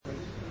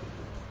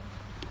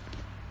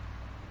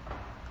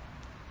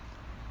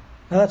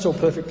Now that's all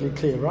perfectly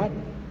clear, right?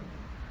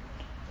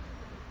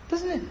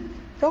 Doesn't it?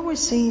 It always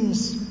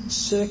seems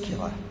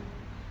circular.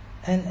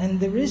 And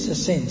there is a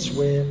sense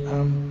where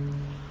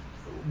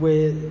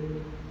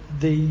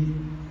the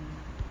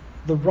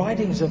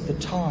writings of the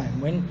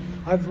time, when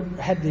I've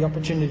had the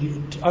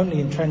opportunity only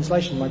in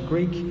translation, my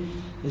Greek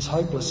is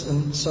hopeless,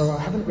 and so I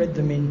haven't read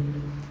them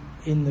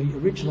in the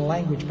original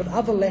language, but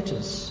other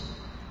letters.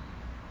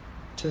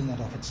 Turn that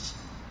off, it's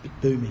a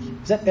bit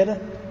boomy. Is that better?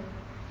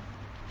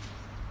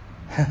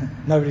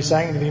 Nobody's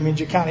saying anything, it means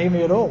you can't hear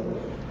me at all.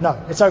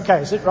 No, it's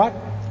okay, is it right?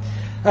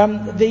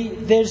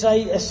 There's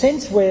a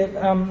sense where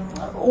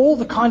all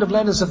the kind of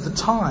letters of the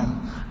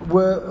time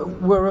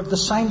were of the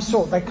same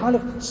sort. They kind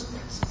of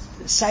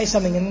say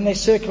something and then they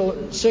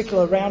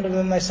circle around it and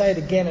then they say it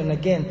again and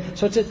again.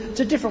 So it's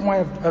a different way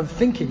of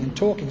thinking and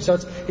talking. So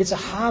it's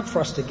hard for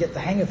us to get the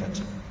hang of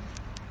it.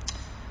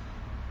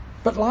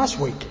 But last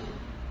week,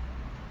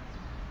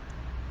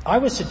 I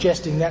was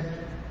suggesting that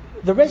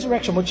the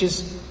resurrection, which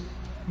is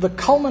the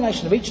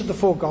culmination of each of the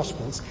four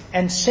Gospels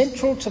and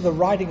central to the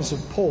writings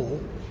of Paul,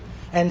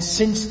 and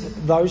since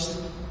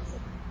those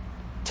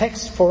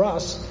texts for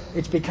us,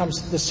 it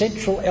becomes the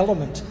central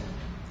element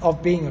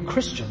of being a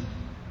Christian.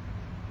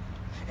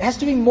 It has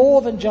to be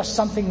more than just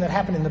something that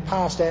happened in the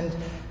past and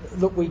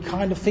that we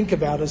kind of think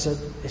about as a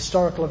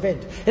historical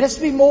event. It has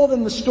to be more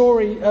than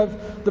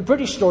the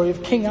British story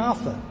of King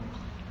Arthur,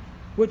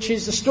 which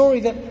is a story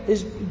that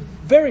is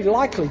very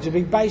likely to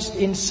be based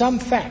in some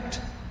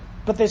fact,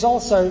 but there's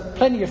also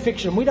plenty of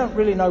fiction. We don't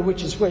really know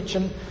which is which,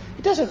 and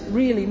it doesn't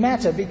really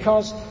matter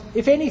because,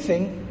 if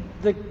anything,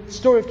 the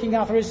story of King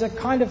Arthur is a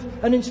kind of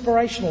an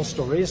inspirational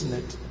story, isn't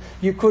it?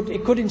 It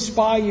could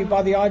inspire you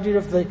by the idea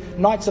of the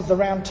Knights of the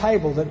Round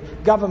Table,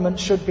 that government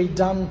should be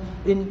done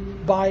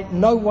by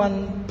no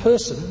one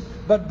person,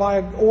 but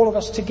by all of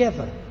us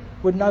together,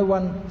 with no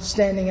one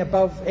standing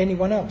above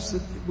anyone else.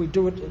 We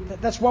do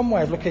it. That's one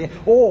way of looking at it.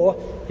 Or,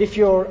 if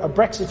you're a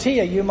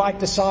Brexiteer, you might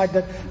decide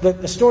that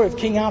the story of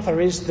King Arthur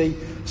is the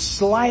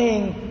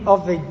slaying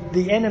of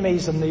the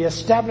enemies and the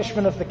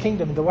establishment of the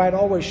kingdom the way it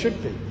always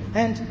should be.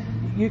 And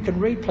you can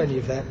read plenty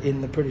of that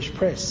in the British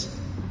press.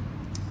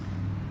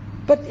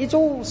 But it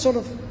all sort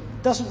of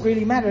doesn't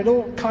really matter. It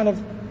all kind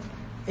of,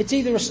 it's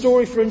either a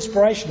story for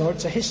inspiration or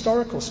it's a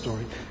historical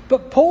story.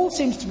 But Paul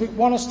seems to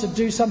want us to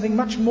do something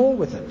much more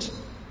with it.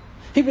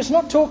 He was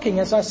not talking,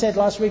 as I said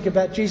last week,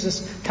 about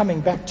Jesus coming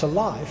back to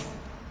life.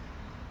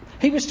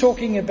 He was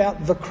talking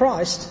about the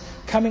Christ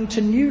coming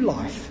to new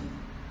life.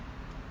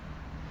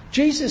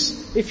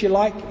 Jesus, if you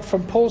like,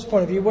 from Paul's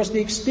point of view, was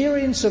the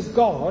experience of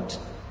God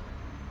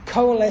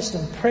coalesced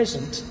and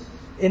present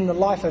in the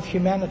life of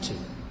humanity,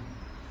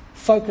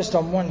 focused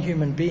on one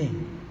human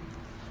being.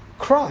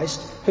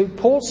 Christ, who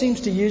Paul seems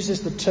to use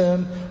as the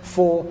term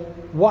for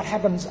what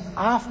happens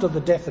after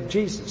the death of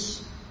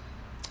Jesus.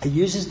 He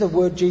uses the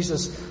word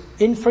Jesus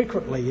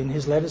infrequently in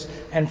his letters,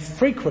 and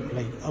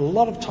frequently, a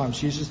lot of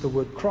times, uses the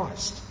word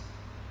Christ.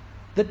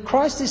 That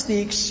Christ is the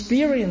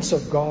experience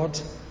of God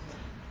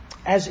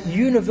as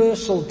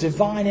universal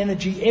divine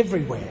energy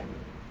everywhere,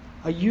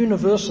 a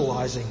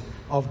universalizing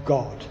of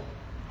God.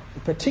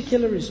 The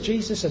particular is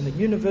Jesus and the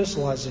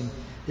universalizing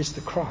is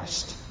the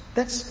Christ.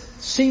 That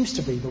seems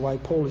to be the way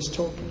Paul is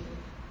talking.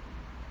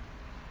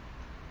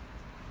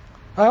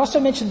 I also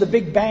mentioned the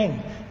Big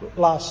Bang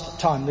last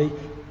time. The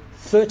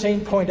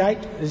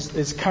 13.8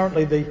 is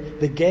currently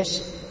the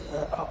guess,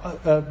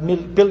 a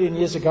billion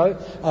years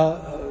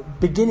ago,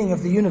 beginning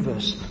of the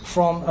universe,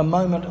 from a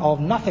moment of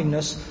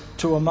nothingness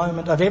to a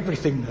moment of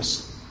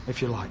everythingness,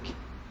 if you like.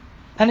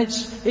 And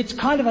it's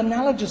kind of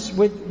analogous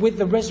with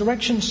the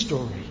resurrection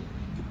story.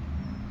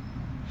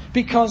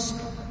 Because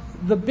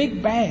the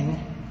Big Bang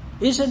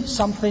isn't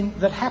something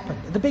that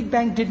happened. The Big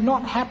Bang did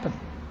not happen.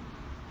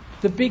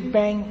 The Big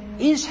Bang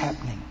is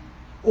happening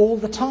all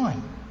the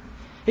time.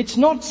 It's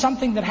not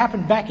something that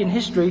happened back in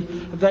history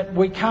that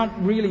we can't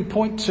really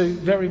point to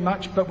very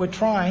much, but we're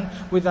trying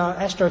with our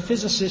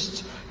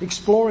astrophysicists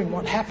exploring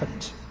what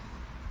happened.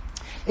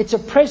 It's a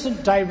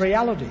present day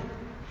reality.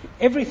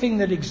 Everything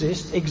that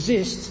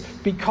exists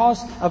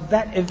because of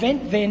that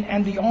event then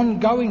and the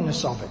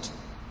ongoingness of it.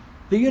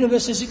 The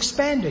universe is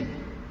expanding.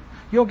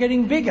 You're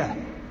getting bigger.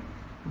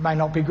 It may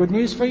not be good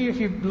news for you if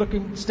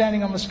you're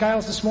standing on the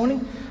scales this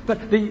morning,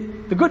 but the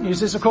good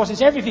news is, of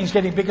course, everything's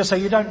getting bigger so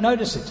you don't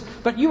notice it.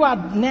 But you are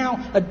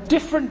now a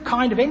different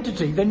kind of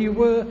entity than you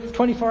were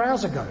 24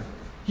 hours ago.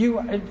 You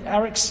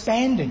are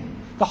expanding.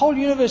 The whole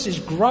universe is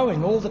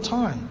growing all the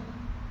time.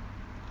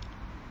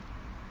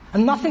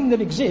 And nothing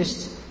that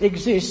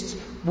exists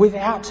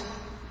without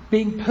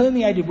being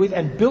permeated with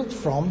and built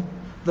from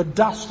the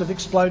dust of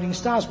exploding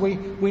stars.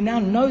 We now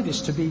know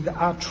this to be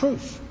our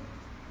truth.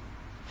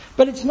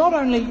 But it's not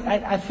only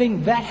a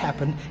thing that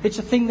happened, it's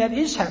a thing that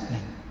is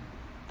happening.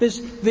 There's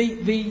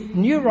the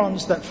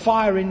neurons that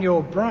fire in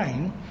your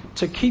brain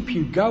to keep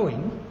you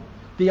going.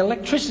 The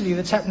electricity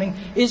that's happening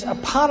is a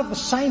part of the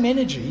same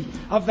energy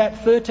of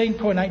that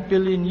 13.8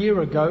 billion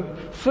year ago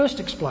first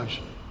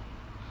explosion.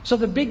 So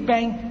the Big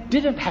Bang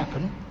didn't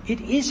happen,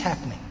 it is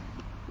happening.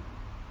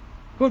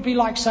 It would be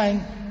like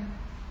saying,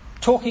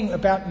 talking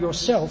about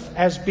yourself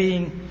as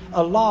being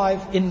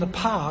alive in the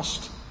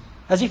past,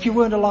 as if you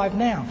weren't alive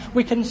now.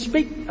 We can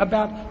speak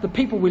about the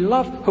people we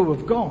love who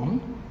have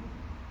gone,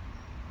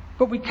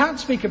 but we can't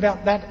speak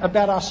about that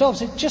about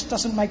ourselves. It just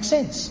doesn't make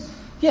sense.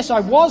 Yes, I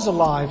was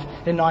alive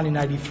in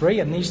 1983,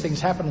 and these things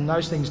happened and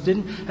those things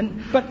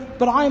didn't.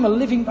 But I'm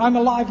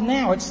alive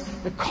now. It's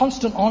a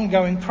constant,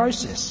 ongoing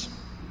process.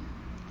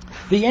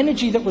 The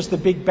energy that was the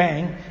Big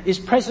Bang is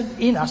present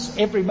in us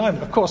every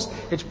moment. Of course,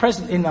 it's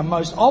present in the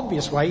most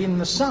obvious way in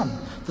the sun.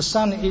 The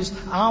sun is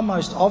our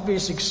most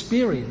obvious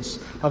experience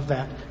of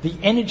that. The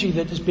energy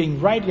that is being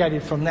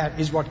radiated from that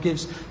is what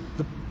gives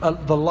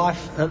the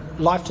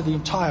life to the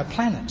entire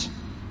planet.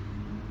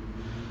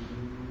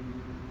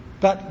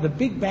 But the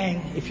Big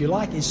Bang, if you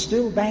like, is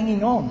still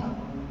banging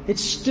on.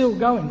 It's still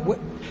going.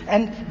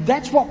 And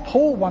that's what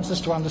Paul wants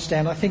us to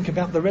understand, I think,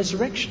 about the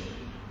resurrection.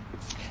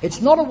 It's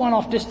not a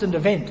one-off distant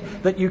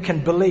event that you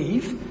can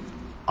believe.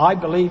 I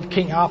believe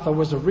King Arthur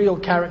was a real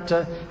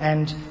character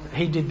and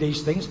he did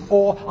these things.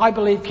 Or I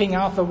believe King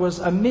Arthur was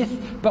a myth,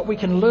 but we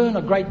can learn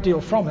a great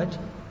deal from it.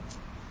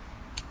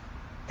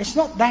 It's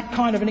not that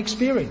kind of an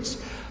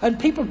experience. And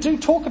people do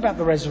talk about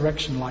the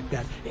resurrection like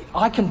that.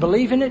 I can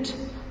believe in it,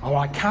 or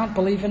I can't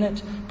believe in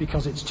it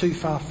because it's too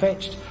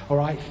far-fetched,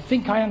 or I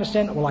think I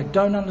understand it, or I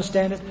don't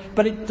understand it.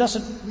 But it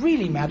doesn't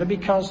really matter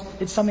because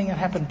it's something that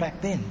happened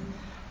back then.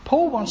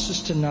 Paul wants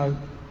us to know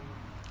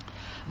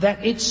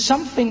that it's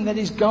something that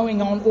is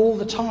going on all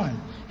the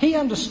time. He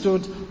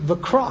understood the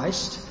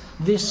Christ,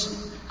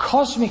 this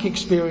cosmic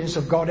experience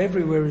of God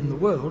everywhere in the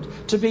world,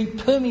 to be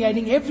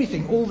permeating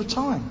everything all the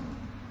time.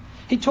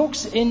 He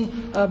talks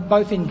in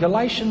both in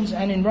Galatians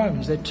and in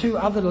Romans. There are two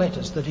other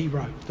letters that he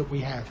wrote that we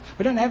have.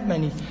 We don't have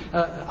many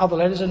other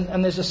letters,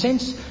 and there's a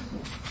sense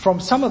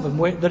from some of them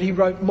that he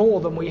wrote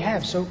more than we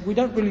have. So we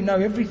don't really know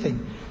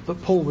everything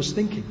that Paul was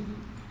thinking.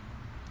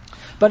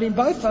 But in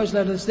both those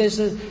letters,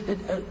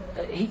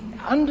 he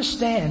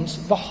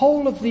understands the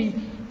whole of the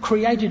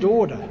created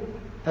order,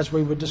 as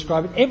we would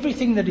describe it.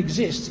 Everything that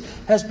exists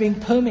has been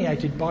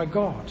permeated by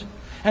God.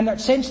 And that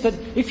sense that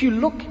if you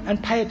look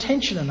and pay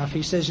attention enough,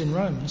 he says in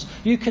Romans,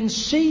 you can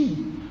see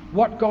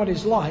what God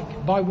is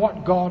like by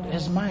what God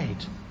has made.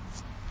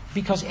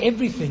 Because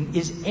everything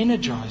is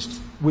energized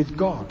with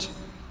God.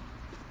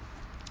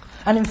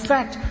 And in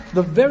fact,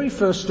 the very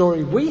first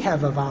story we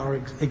have of our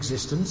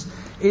existence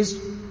is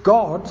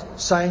God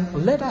saying,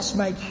 let us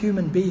make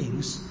human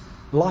beings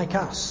like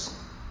us,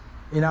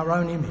 in our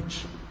own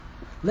image.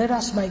 Let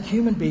us make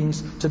human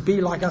beings to be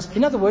like us.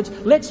 In other words,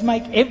 let's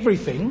make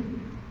everything,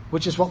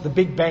 which is what the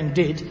Big Bang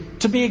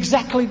did, to be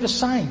exactly the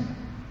same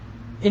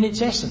in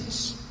its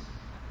essence,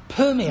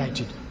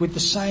 permeated with the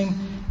same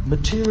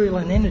material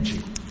and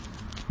energy.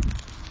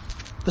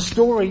 The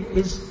story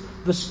is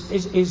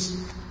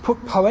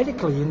put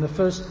poetically in the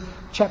first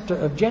chapter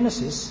of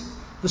Genesis.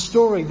 The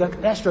story that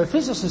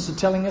astrophysicists are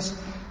telling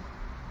us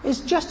is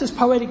just as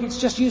poetic. It's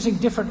just using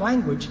different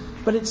language,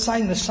 but it's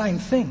saying the same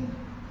thing.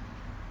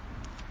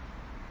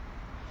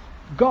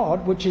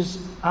 God, which is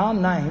our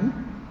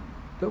name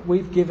that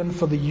we've given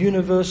for the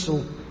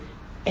universal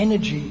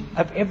energy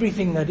of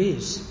everything that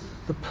is,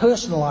 the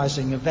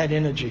personalizing of that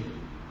energy,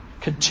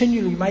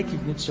 continually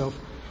making itself,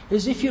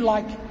 is, if you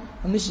like,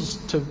 and this is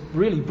to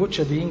really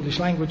butcher the English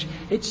language,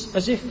 it's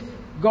as if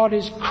God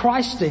is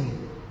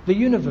Christing the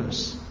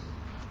universe.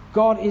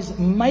 God is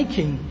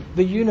making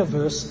the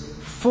universe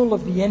full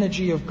of the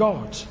energy of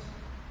God.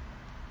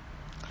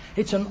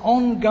 It's an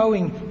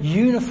ongoing,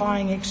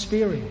 unifying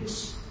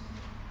experience.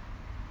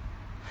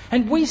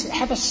 And we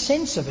have a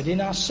sense of it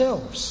in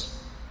ourselves.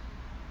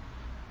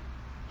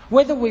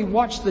 Whether we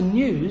watch the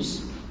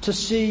news to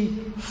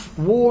see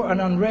war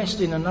and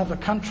unrest in another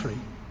country,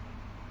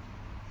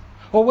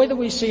 or whether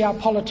we see our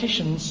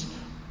politicians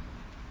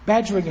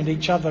badgering at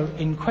each other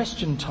in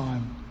question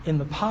time in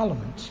the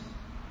Parliament,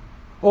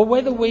 or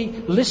whether we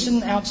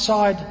listen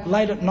outside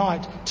late at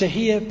night to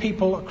hear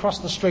people across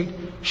the street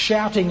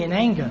shouting in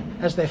anger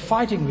as they're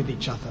fighting with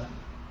each other,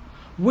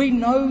 we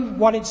know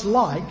what it's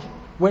like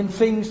when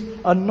things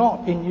are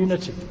not in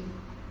unity.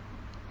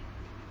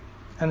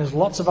 And there's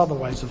lots of other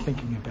ways of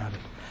thinking about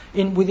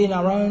it. Within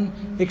our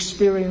own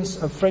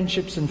experience of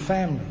friendships and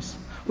families,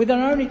 with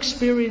our own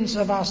experience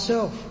of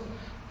ourselves,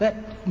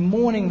 that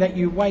morning that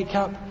you wake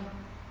up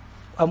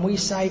and we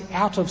say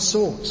out of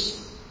sorts.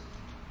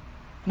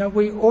 No,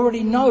 we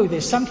already know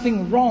there's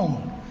something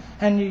wrong,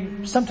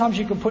 and sometimes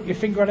you can put your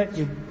finger on it.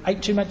 You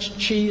ate too much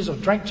cheese or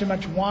drank too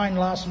much wine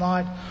last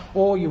night,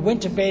 or you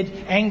went to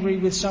bed angry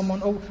with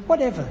someone, or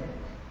whatever.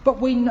 But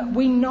we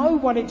know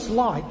what it's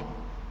like,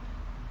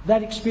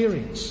 that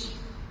experience,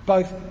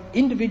 both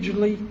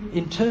individually,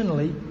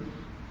 internally,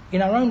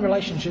 in our own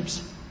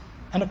relationships,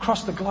 and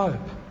across the globe.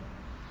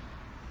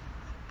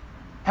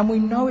 And we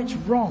know it's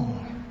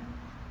wrong.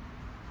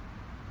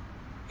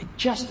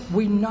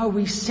 We know,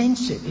 we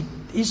sense it. It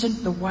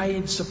isn't the way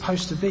it's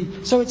supposed to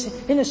be. So it's,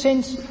 in a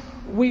sense,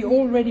 we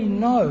already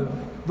know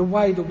the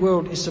way the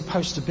world is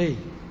supposed to be.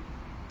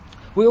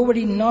 We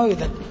already know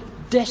that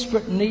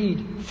desperate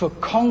need for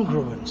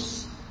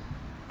congruence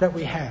that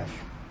we have.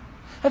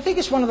 I think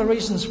it's one of the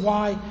reasons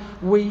why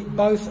we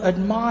both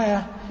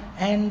admire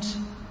and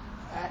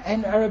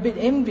are a bit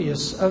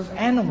envious of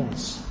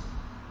animals.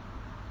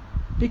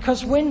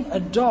 Because when a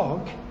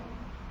dog,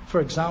 for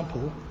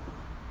example,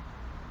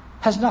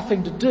 has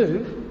nothing to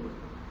do,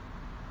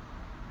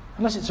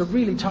 unless it's a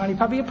really tiny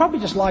puppy, he'll probably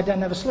just lie down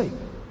and have a sleep.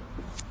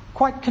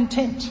 Quite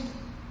content.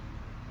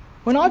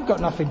 When I've got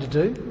nothing to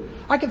do,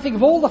 I can think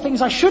of all the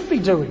things I should be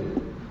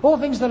doing, all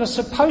the things that are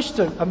supposed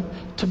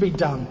to be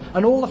done,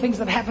 and all the things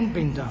that haven't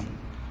been done.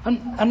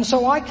 And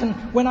so I can,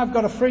 when I've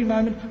got a free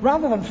moment,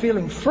 rather than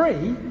feeling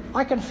free,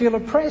 I can feel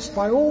oppressed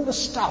by all the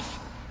stuff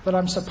that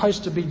I'm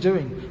supposed to be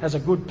doing as a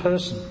good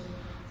person.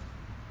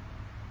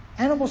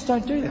 Animals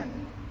don't do that.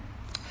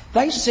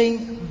 They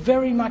seem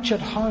very much at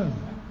home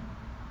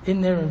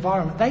in their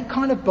environment. They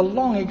kind of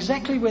belong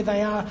exactly where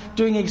they are,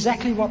 doing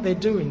exactly what they're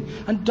doing,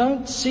 and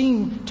don't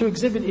seem to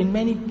exhibit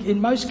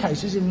in most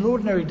cases, in an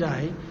ordinary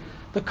day,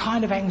 the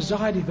kind of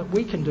anxiety that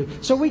we can do.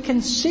 So we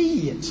can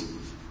see it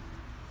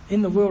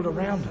in the world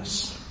around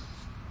us.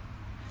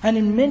 And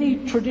in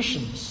many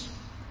traditions,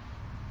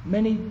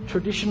 many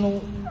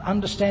traditional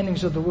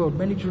understandings of the world,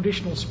 many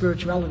traditional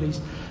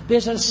spiritualities,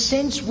 there's a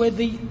sense where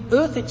the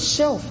earth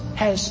itself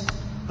has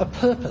a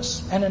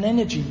purpose and an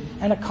energy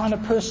and a kind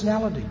of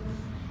personality.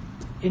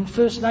 In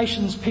First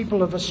Nations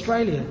people of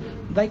Australia,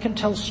 they can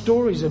tell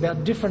stories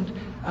about different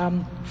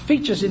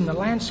features in the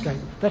landscape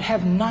that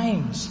have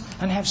names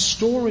and have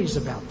stories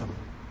about them.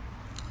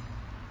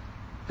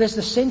 There's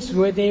the sense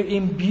where they're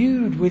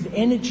imbued with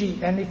energy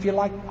and, if you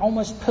like,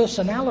 almost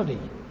personality,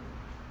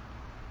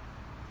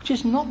 which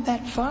is not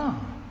that far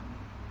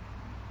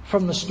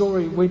from the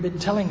story we've been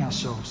telling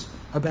ourselves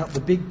about the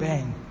Big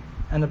Bang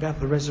and about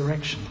the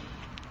resurrection.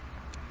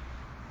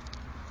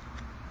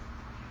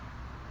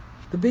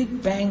 The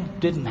Big Bang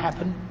didn't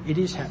happen, it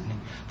is happening.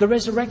 The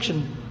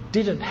resurrection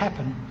didn't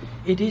happen,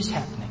 it is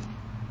happening.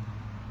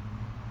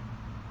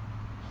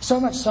 So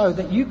much so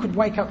that you could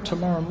wake up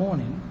tomorrow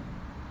morning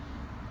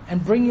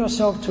and bring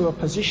yourself to a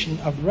position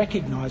of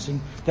recognizing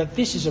that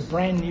this is a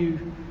brand new,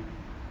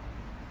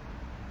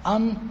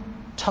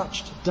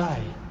 untouched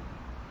day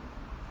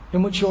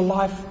in which your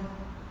life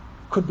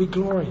could be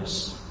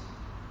glorious,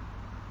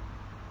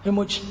 in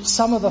which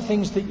some of the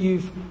things that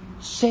you've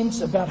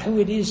sensed about who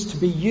it is to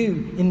be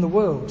you in the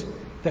world,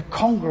 the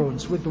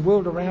congruence with the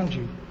world around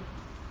you,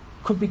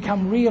 could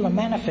become real and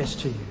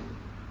manifest to you,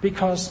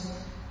 because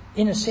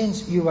in a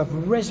sense you have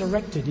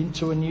resurrected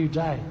into a new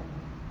day.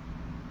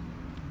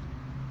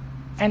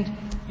 And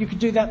you could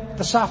do that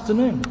this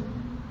afternoon.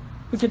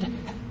 We could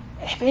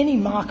have any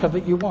marker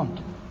that you want.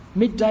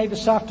 Midday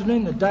this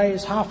afternoon, the day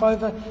is half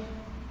over.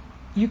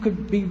 You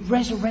could be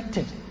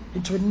resurrected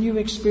into a new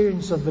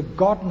experience of the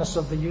godness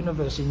of the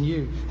universe in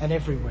you and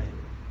everywhere.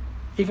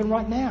 Even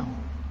right now,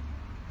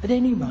 at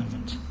any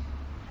moment.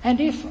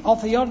 And if on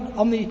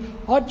the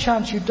odd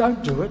chance you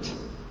don't do it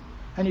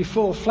and you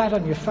fall flat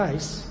on your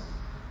face,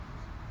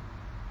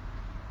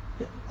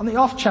 on the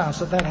off chance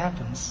that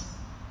happens,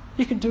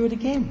 you can do it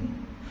again.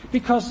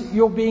 Because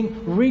you're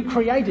being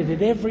recreated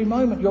at every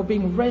moment. You're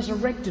being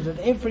resurrected at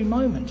every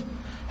moment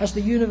as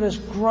the universe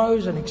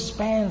grows and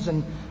expands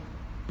and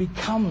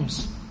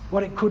becomes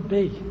what it could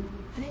be.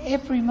 At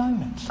every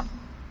moment.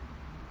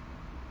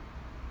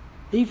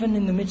 Even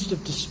in the midst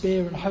of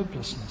despair and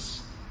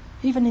hopelessness.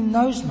 Even in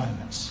those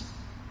moments.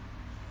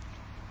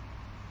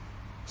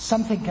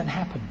 Something can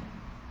happen.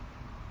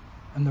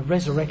 And the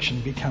resurrection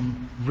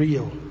become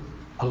real,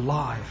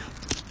 alive,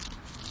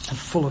 and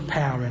full of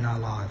power in our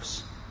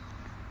lives.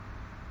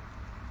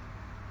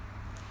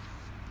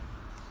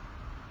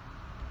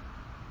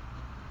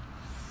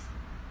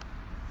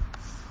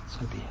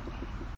 So be it.